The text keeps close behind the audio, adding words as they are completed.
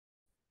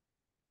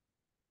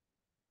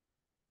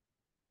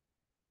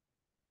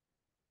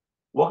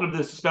welcome to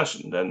this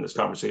discussion and this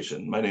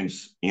conversation. My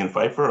name's Ian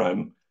Pfeiffer.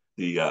 I'm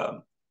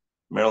the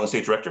Maryland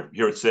State Director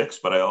here at SIX,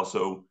 but I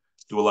also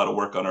do a lot of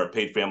work on our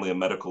paid family and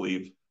medical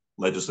leave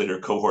legislator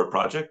cohort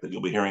project that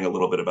you'll be hearing a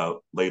little bit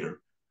about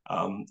later.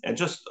 And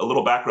just a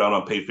little background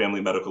on paid family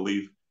medical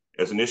leave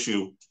as an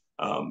issue.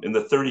 In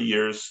the 30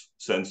 years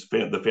since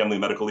the Family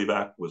Medical Leave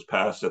Act was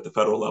passed at the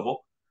federal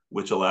level,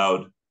 which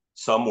allowed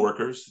some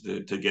workers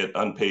to get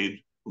unpaid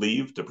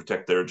leave to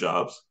protect their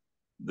jobs,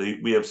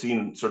 we have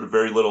seen sort of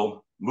very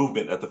little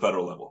movement at the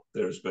federal level.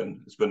 It's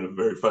been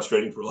very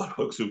frustrating for a lot of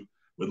folks who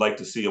would like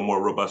to see a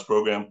more robust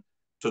program,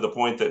 to the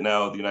point that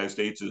now the United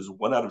States is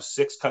one out of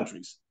 6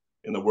 countries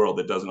in the world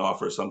that doesn't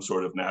offer some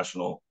sort of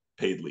national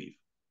paid leave.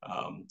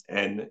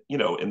 And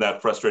in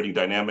that frustrating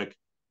dynamic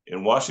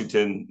in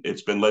Washington,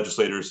 it's been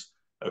legislators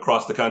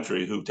across the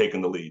country who've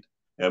taken the lead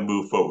and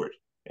moved forward.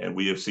 And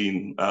we have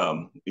seen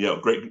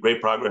great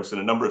progress in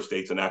a number of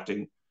states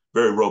enacting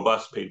very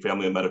robust paid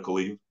family and medical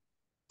leave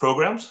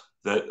programs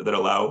that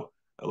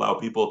allow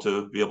people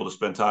to be able to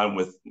spend time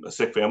with a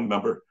sick family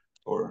member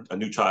or a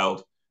new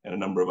child, and a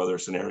number of other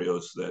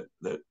scenarios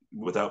that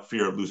without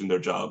fear of losing their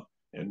job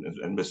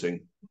and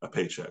missing a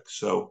paycheck.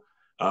 So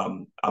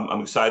I'm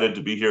excited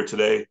to be here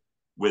today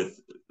with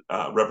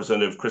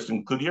Representative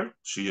Kristen Cloutier.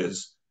 She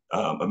is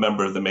a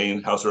member of the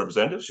Maine House of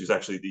Representatives. She's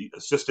actually the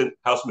Assistant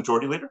House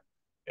Majority Leader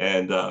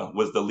and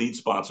was the lead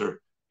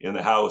sponsor in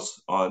the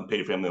House on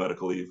paid family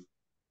medical leave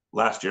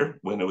last year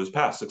when it was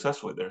passed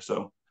successfully there.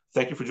 So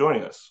thank you for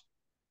joining us.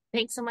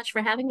 Thanks so much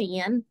for having me,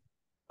 Ian.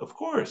 Of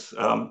course.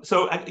 I'm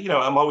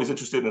always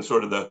interested in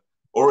sort of the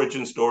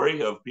origin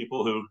story of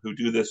people who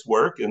do this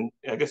work. And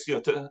I guess,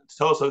 to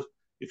tell us,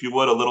 if you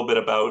would, a little bit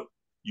about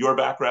your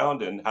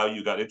background and how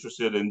you got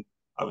interested in,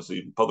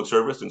 obviously, public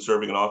service and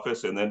serving in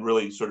office, and then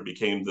really sort of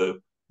became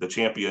the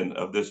champion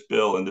of this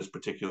bill and this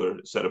particular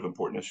set of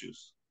important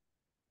issues.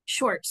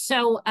 Sure.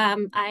 So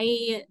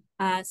I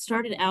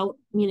started out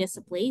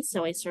municipally.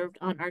 So I served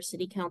on our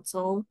city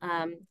council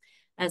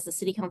as the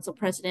city council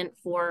president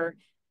for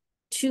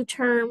 3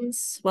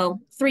 terms,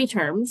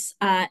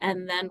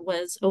 and then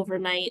was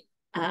overnight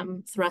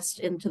thrust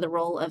into the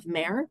role of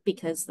mayor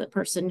because the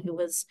person who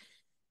was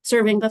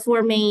serving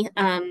before me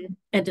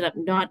ended up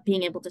not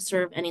being able to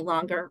serve any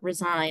longer,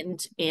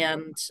 resigned,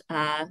 and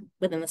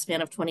within the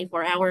span of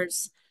 24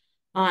 hours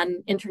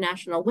on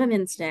International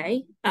Women's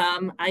Day,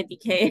 I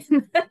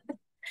became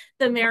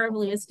the mayor of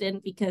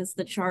Lewiston because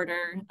the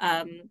charter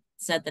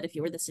said that if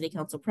you were the city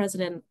council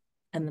president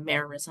and the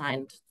mayor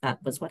resigned, that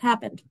was what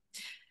happened.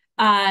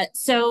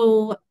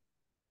 So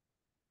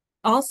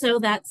also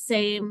that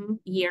same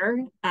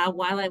year,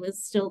 while I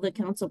was still the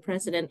council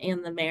president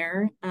and the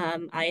mayor,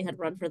 I had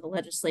run for the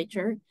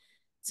legislature.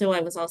 So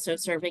I was also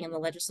serving in the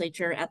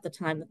legislature at the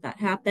time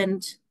that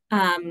happened.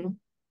 And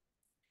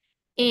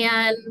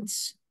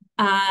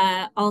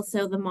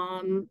also the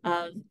mom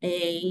of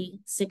a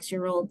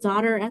 6-year-old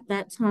daughter at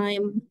that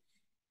time,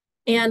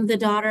 and the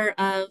daughter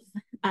of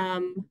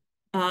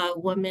a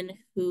woman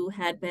who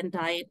had been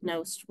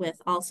diagnosed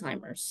with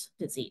Alzheimer's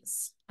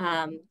disease,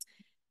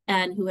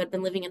 and who had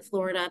been living in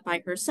Florida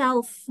by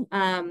herself,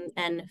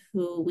 and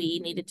who we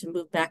needed to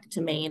move back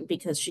to Maine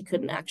because she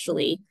couldn't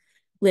actually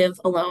live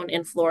alone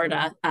in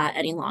Florida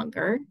any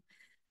longer.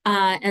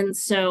 And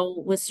so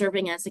was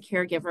serving as a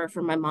caregiver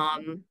for my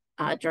mom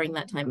during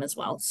that time as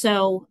well.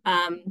 So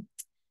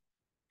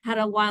had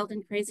a wild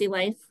and crazy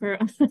life for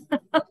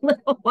a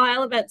little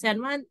while, about 10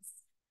 months.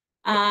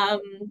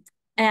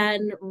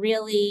 And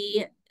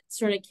really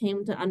sort of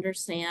came to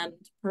understand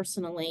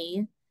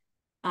personally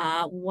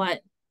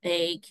what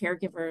a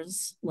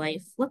caregiver's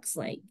life looks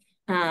like,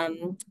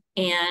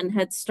 and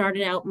had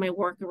started out my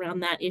work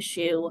around that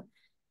issue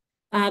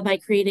by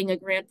creating a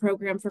grant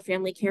program for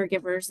family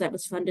caregivers that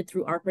was funded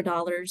through ARPA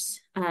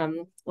dollars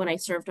when I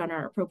served on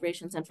our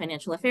Appropriations and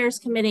Financial Affairs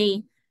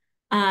Committee,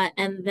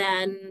 and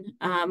then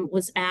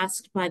was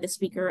asked by the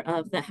Speaker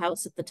of the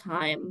House at the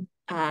time,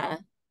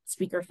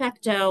 Speaker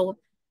Fecto,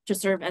 to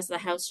serve as the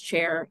House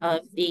Chair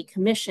of the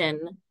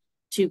Commission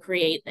to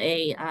create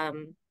a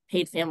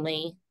paid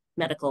family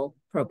medical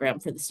program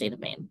for the state of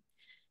Maine.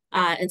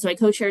 And so I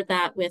co-chaired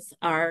that with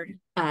our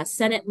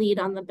Senate lead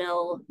on the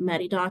bill,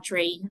 Maddie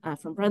Daughtry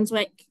from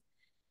Brunswick.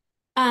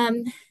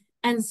 And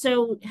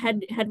so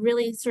had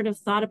really sort of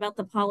thought about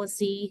the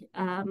policy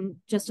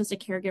just as a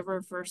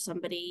caregiver for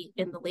somebody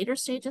in the later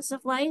stages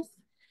of life.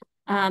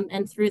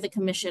 And through the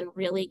commission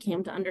really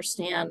came to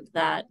understand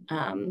that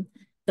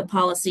the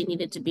policy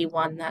needed to be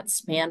one that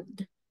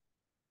spanned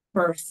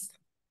birth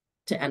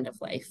to end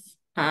of life,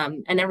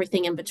 and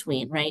everything in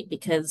between, right?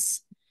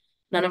 Because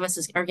none of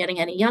us are getting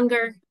any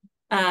younger,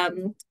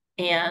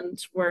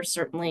 and we're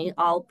certainly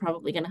all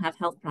probably going to have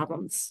health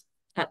problems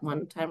at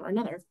one time or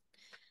another.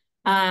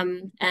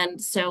 And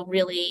so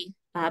really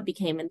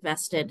became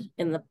invested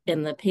in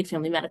the paid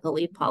family medical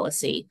leave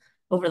policy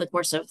over the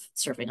course of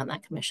serving on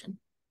that commission.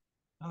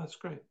 Oh, that's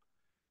great.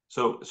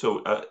 So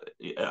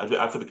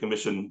after the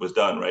commission was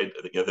done, right,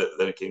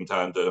 then it came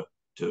time to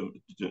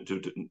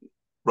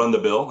run the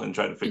bill and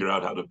try to figure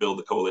out how to build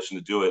the coalition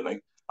to do it.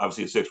 And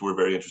obviously at SIX, we're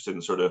very interested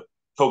in sort of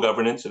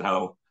co-governance and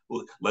how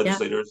Yeah.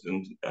 legislators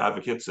and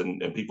advocates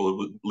and people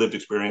who lived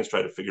experience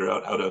try to figure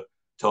out how to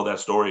tell that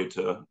story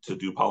to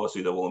do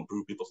policy that will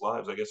improve people's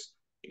lives. I guess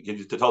can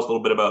you tell us a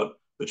little bit about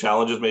the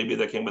challenges maybe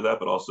that came with that,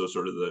 but also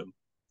sort of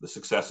the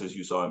successes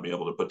you saw in being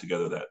able to put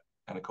together that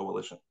kind of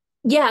coalition?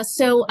 Yeah,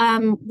 so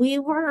we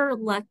were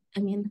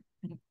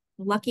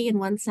lucky in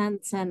one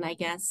sense, and I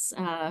guess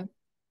I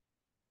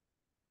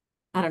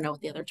don't know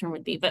what the other term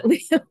would be, but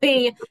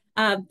the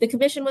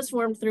commission was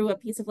formed through a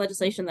piece of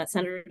legislation that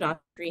Senator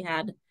Daughtry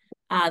had.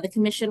 The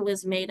commission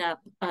was made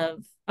up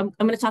of, I'm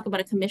going to talk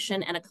about a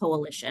commission and a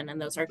coalition,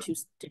 and those are two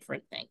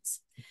different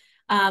things.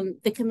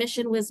 The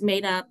commission was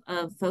made up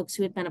of folks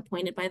who had been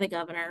appointed by the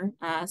governor.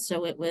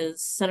 So it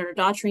was Senator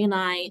Daughtry and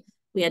I.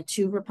 We had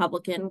two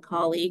Republican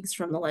colleagues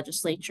from the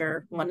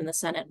legislature, one in the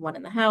Senate, one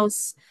in the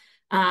House.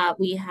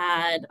 We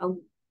had,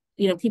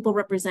 people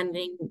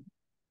representing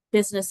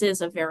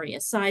businesses of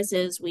various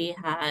sizes. We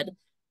had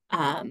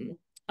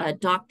a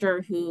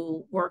doctor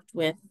who worked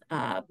with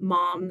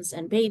moms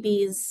and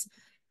babies.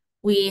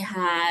 We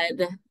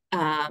had,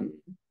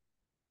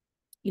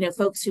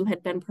 folks who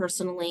had been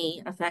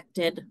personally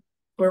affected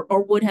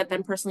or would have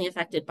been personally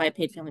affected by a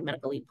paid family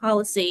medical leave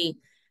policy.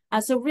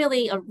 So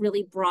really a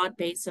really broad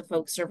base of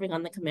folks serving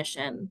on the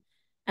commission.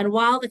 And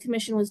while the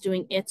commission was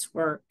doing its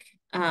work,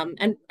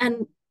 and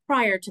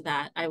prior to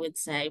that, I would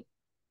say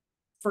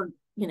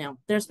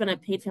there's been a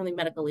paid family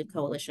medical leave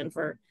coalition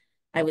for,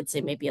 I would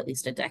say maybe at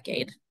least a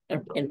decade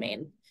in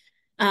Maine,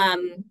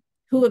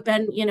 who have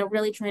been,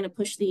 really trying to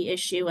push the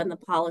issue and the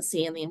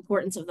policy and the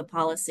importance of the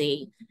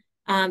policy.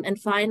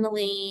 And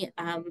finally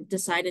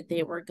decided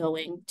they were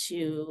going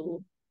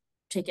to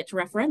take it to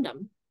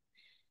referendum.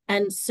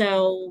 And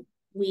so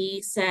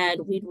we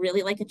said, we'd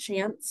really like a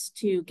chance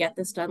to get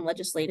this done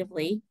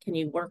legislatively. Can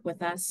you work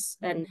with us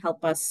and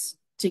help us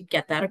to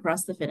get that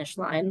across the finish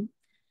line?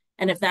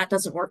 And if that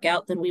doesn't work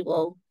out, then we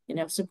will,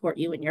 support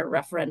you in your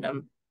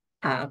referendum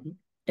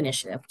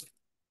initiative.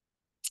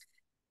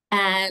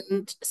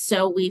 And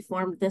so we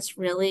formed this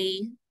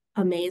really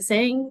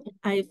amazing,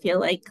 I feel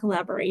like,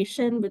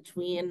 collaboration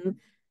between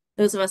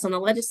those of us on the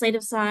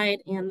legislative side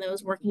and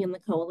those working in the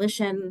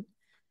coalition.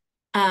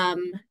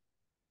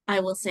 I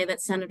will say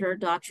that Senator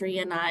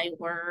Daughtry and I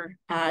were,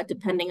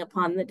 depending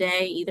upon the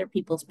day, either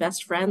people's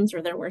best friends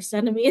or their worst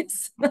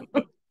enemies.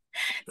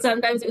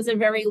 Sometimes it was a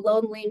very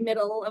lonely,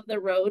 middle of the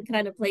road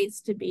kind of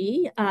place to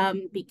be,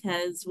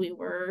 because we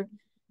were,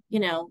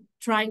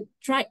 trying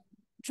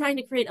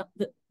to create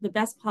the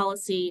best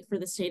policy for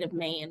the state of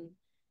Maine.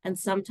 And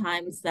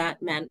sometimes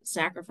that meant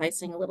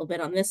sacrificing a little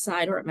bit on this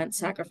side, or it meant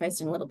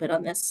sacrificing a little bit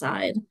on this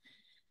side.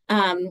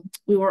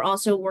 We were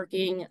also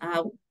working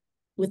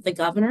with the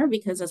governor,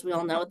 because as we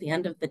all know, at the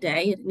end of the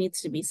day, it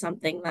needs to be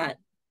something that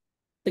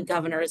the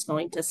governor is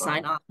going to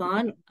sign off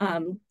on.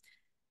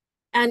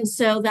 And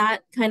so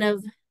that kind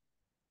of,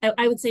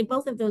 I would say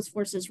both of those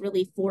forces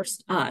really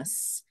forced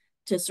us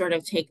to sort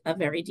of take a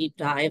very deep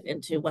dive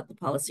into what the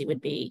policy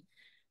would be.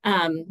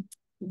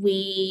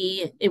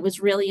 It was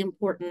really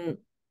important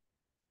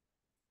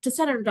to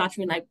Senator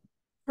Daughtry and I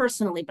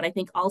personally, but I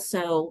think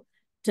also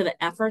to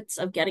the efforts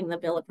of getting the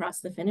bill across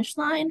the finish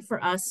line,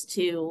 for us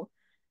to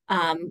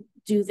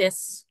do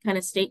this kind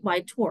of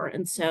statewide tour.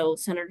 And so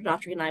Senator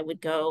Daughtry and I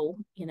would go,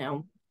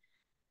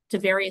 to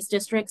various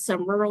districts,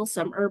 some rural,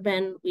 some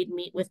urban. We'd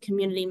meet with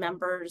community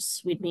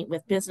members, we'd meet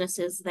with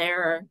businesses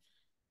there,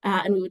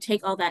 and we would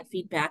take all that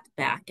feedback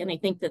back. And I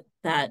think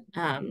that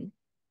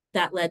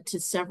led to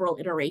several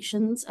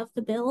iterations of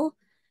the bill,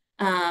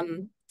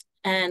 but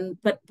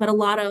a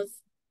lot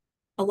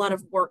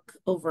of work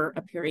over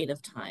a period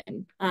of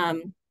time.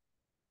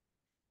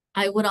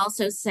 I would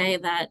also say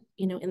that,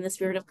 in the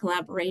spirit of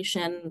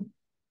collaboration,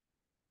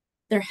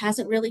 there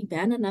hasn't really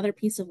been another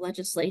piece of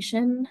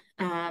legislation,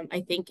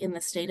 I think, in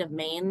the state of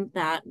Maine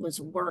that was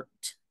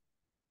worked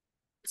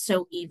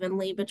so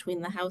evenly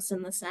between the House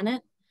and the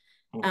Senate.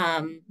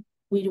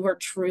 We were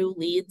true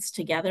leads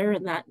together,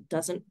 and that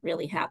doesn't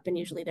really happen.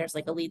 Usually there's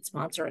like a lead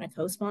sponsor and a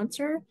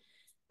co-sponsor.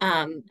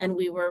 And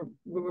we were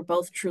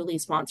both truly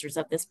sponsors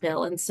of this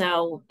bill. And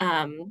so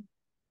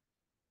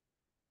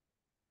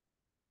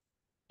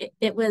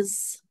it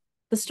was,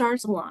 the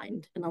stars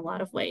aligned in a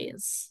lot of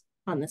ways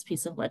on this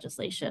piece of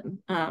legislation.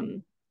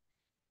 And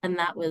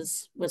that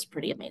was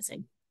pretty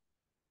amazing.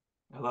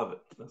 I love it.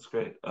 That's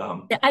great.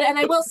 And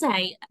I will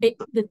say,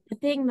 the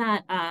thing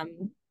that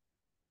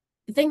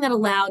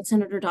allowed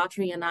Senator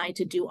Daughtry and I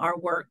to do our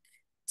work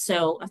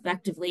so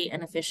effectively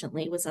and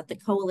efficiently was that the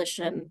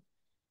coalition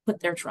put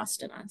their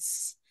trust in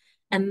us.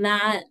 And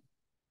that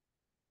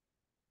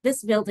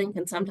this building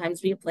can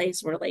sometimes be a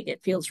place where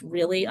it feels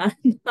really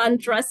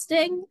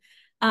untrusting.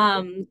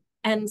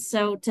 And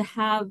so to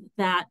have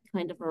that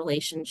kind of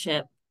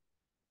relationship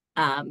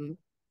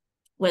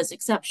was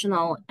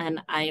exceptional.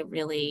 And I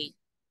really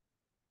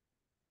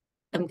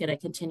am going to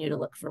continue to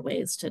look for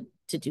ways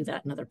to do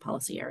that in other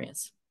policy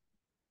areas.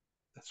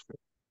 That's great.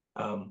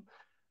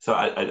 So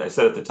I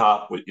said at the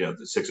top,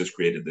 the Six has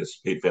created this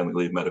paid family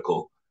leave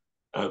medical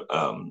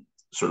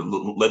sort of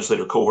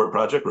legislator cohort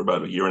project. We're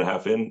about a year and a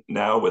half in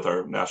now with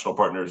our national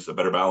partners, A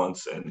Better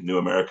Balance and New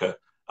America.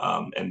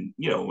 And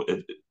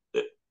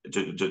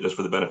just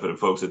for the benefit of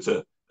folks, it's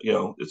a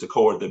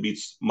cohort that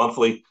meets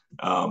monthly,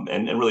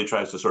 and really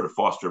tries to sort of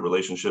foster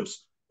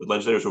relationships with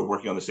legislators who are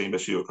working on the same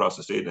issue across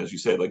the state. And as you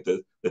said, like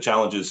the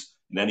challenges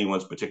in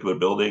anyone's particular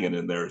building and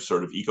in their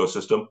sort of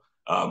ecosystem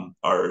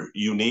are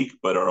unique,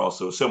 but are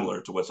also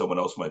similar to what someone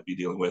else might be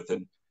dealing with.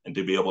 And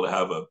to be able to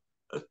have a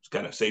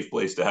kind of safe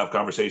place to have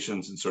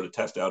conversations and sort of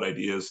test out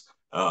ideas,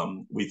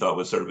 we thought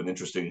was sort of an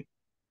interesting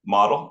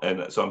model.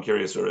 And so I'm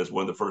curious, or as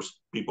one of the first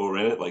people who were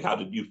in it, like, how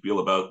did you feel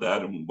about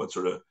that, and what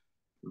sort of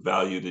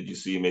value did you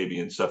see maybe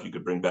in stuff you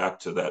could bring back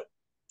to that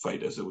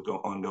fight as it would go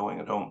ongoing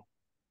at home?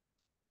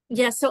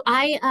 Yeah, so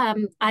I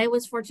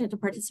was fortunate to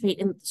participate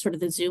in sort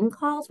of the Zoom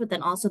calls, but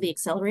then also the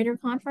Accelerator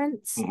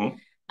conference. Mm-hmm.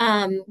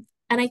 Um,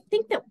 and I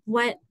think that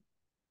what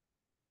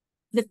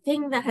the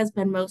thing that has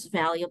been most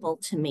valuable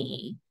to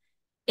me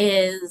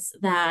is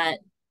that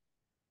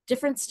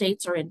different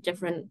states are in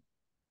different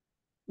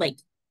like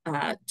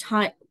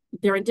time,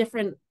 they're in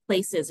different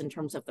places in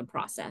terms of the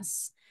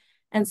process.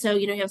 And so,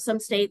 you have some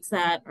states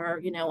that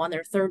are, on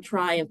their third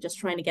try of just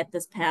trying to get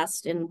this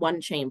passed in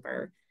one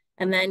chamber.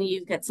 And then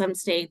you've got some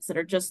states that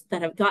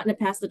have gotten it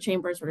past the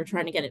chambers, but are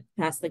trying to get it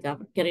past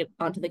get it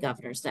onto the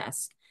governor's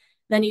desk.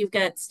 Then you've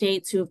got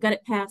states who have got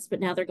it passed, but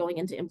now they're going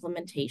into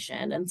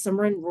implementation, and some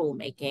are in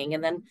rulemaking,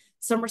 and then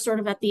some are sort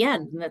of at the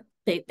end, and that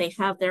they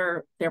have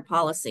their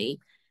policy.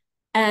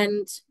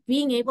 And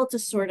being able to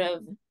sort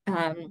of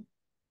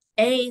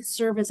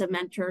serve as a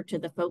mentor to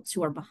the folks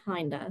who are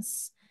behind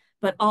us,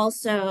 but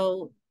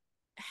also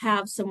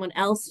have someone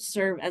else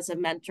serve as a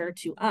mentor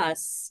to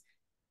us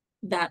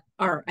that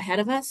are ahead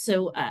of us.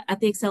 So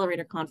at the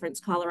Accelerator Conference,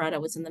 Colorado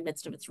was in the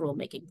midst of its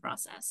rulemaking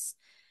process.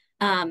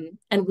 And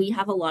we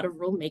have a lot of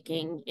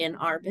rulemaking in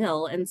our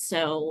bill. And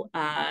so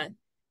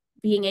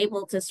being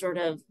able to sort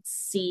of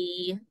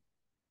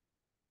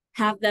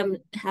have them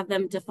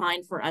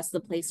define for us the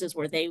places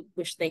where they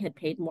wish they had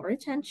paid more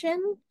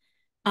attention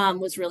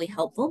was really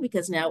helpful,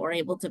 because now we're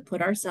able to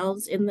put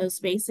ourselves in those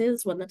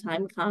spaces when the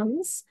time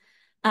comes,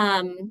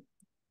 and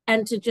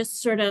to just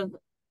sort of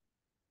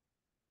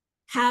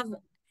have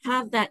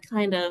that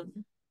kind of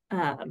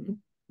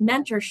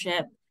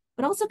mentorship,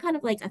 but also kind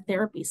of like a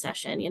therapy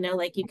session.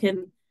 Like you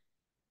can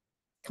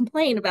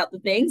complain about the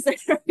things that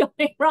are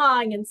going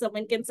wrong, and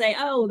someone can say,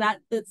 "Oh, that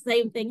the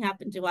same thing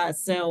happened to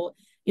us." So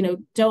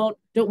don't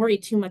worry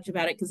too much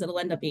about it, because it'll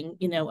end up being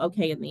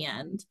okay in the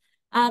end.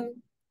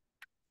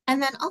 And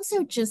then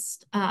also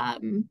just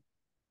we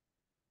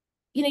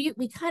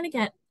kind of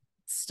get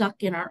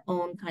stuck in our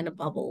own kind of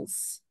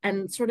bubbles,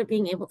 and sort of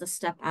being able to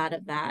step out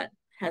of that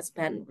has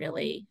been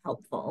really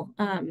helpful.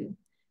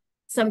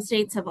 Some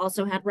states have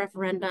also had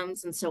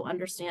referendums, and so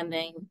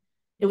understanding,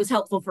 it was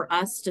helpful for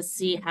us to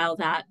see how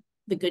the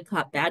good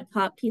cop, bad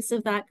cop piece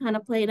of that kind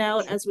of played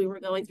out as we were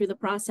going through the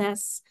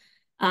process,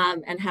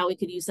 and how we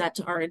could use that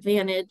to our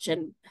advantage,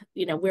 and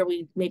where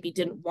we maybe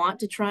didn't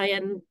want to try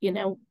and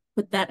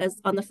put that as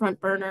on the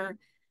front burner.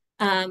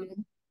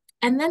 And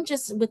then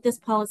just with this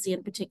policy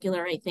in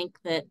particular, I think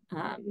that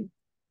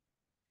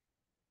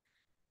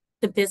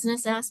the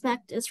business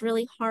aspect is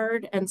really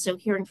hard. And so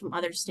hearing from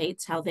other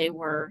states how they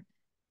were,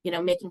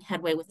 making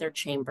headway with their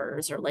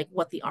chambers, or like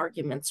what the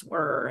arguments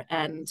were,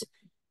 and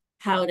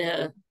how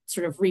to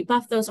sort of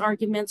rebuff those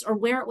arguments, or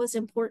where it was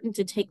important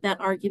to take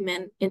that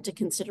argument into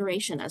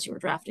consideration as you were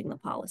drafting the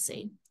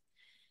policy.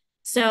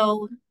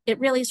 So it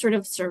really sort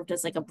of served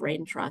as like a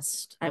brain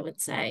trust, I would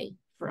say,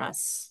 for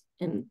us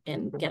in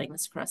getting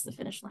this across the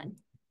finish line.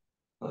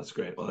 Well, that's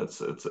great. Well,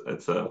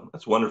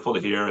 it's wonderful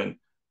to hear, and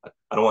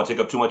I don't want to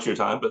take up too much of your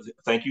time, but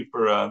thank you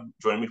for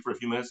joining me for a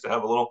few minutes to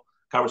have a little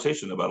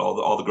conversation about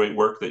all the great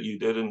work that you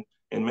did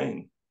in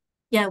Maine.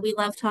 Yeah, we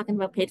love talking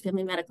about paid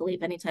family medical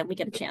leave anytime we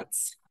get a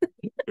chance.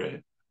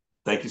 Great.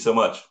 Thank you so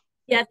much.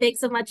 Yeah, thanks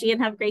so much, Ian.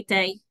 Have a great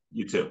day.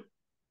 You too.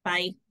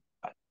 Bye.